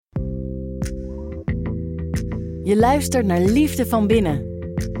Je luistert naar Liefde van Binnen.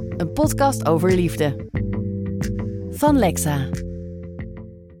 Een podcast over liefde. Van Lexa.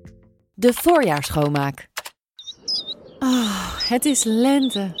 De voorjaarsschoonmaak. Het is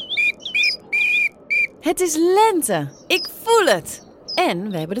lente. Het is lente. Ik voel het.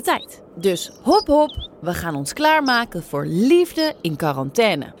 En we hebben de tijd. Dus hop hop, we gaan ons klaarmaken voor liefde in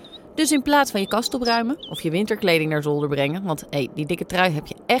quarantaine. Dus in plaats van je kast opruimen of je winterkleding naar zolder brengen, want die dikke trui heb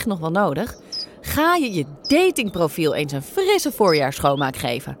je echt nog wel nodig, ga je je datingprofiel eens een frisse voorjaarsschoonmaak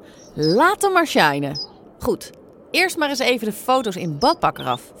geven. Laat hem maar shinen. Goed, eerst maar eens even de foto's in badpak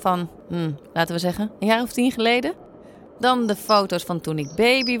eraf van, laten we zeggen, een jaar of 10 geleden. Dan de foto's van toen ik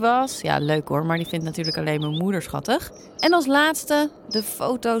baby was. Ja, leuk hoor, maar die vindt natuurlijk alleen mijn moeder schattig. En als laatste de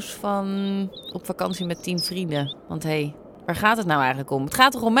foto's van op vakantie met 10 vrienden. Want waar gaat het nou eigenlijk om? Het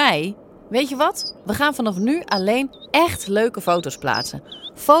gaat toch om mij? Weet je wat? We gaan vanaf nu alleen echt leuke foto's plaatsen.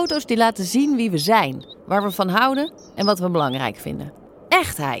 Foto's die laten zien wie we zijn, waar we van houden en wat we belangrijk vinden.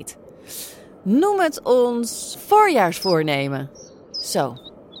 Echtheid. Noem het ons voorjaarsvoornemen. Zo,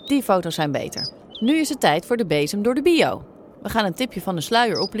 die foto's zijn beter. Nu is het tijd voor de bezem door de bio. We gaan een tipje van de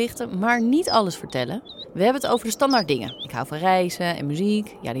sluier oplichten, maar niet alles vertellen. We hebben het over de standaard dingen. Ik hou van reizen en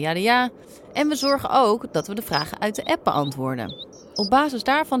muziek, ja. En we zorgen ook dat we de vragen uit de app beantwoorden. Op basis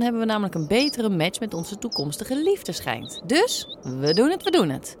daarvan hebben we namelijk een betere match met onze toekomstige liefdeschijnt. Dus, we doen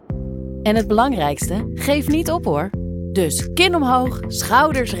het. En het belangrijkste, geef niet op hoor. Dus kin omhoog,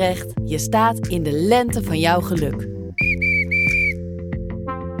 schouders recht. Je staat in de lente van jouw geluk.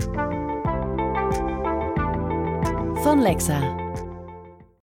 Van Lexa.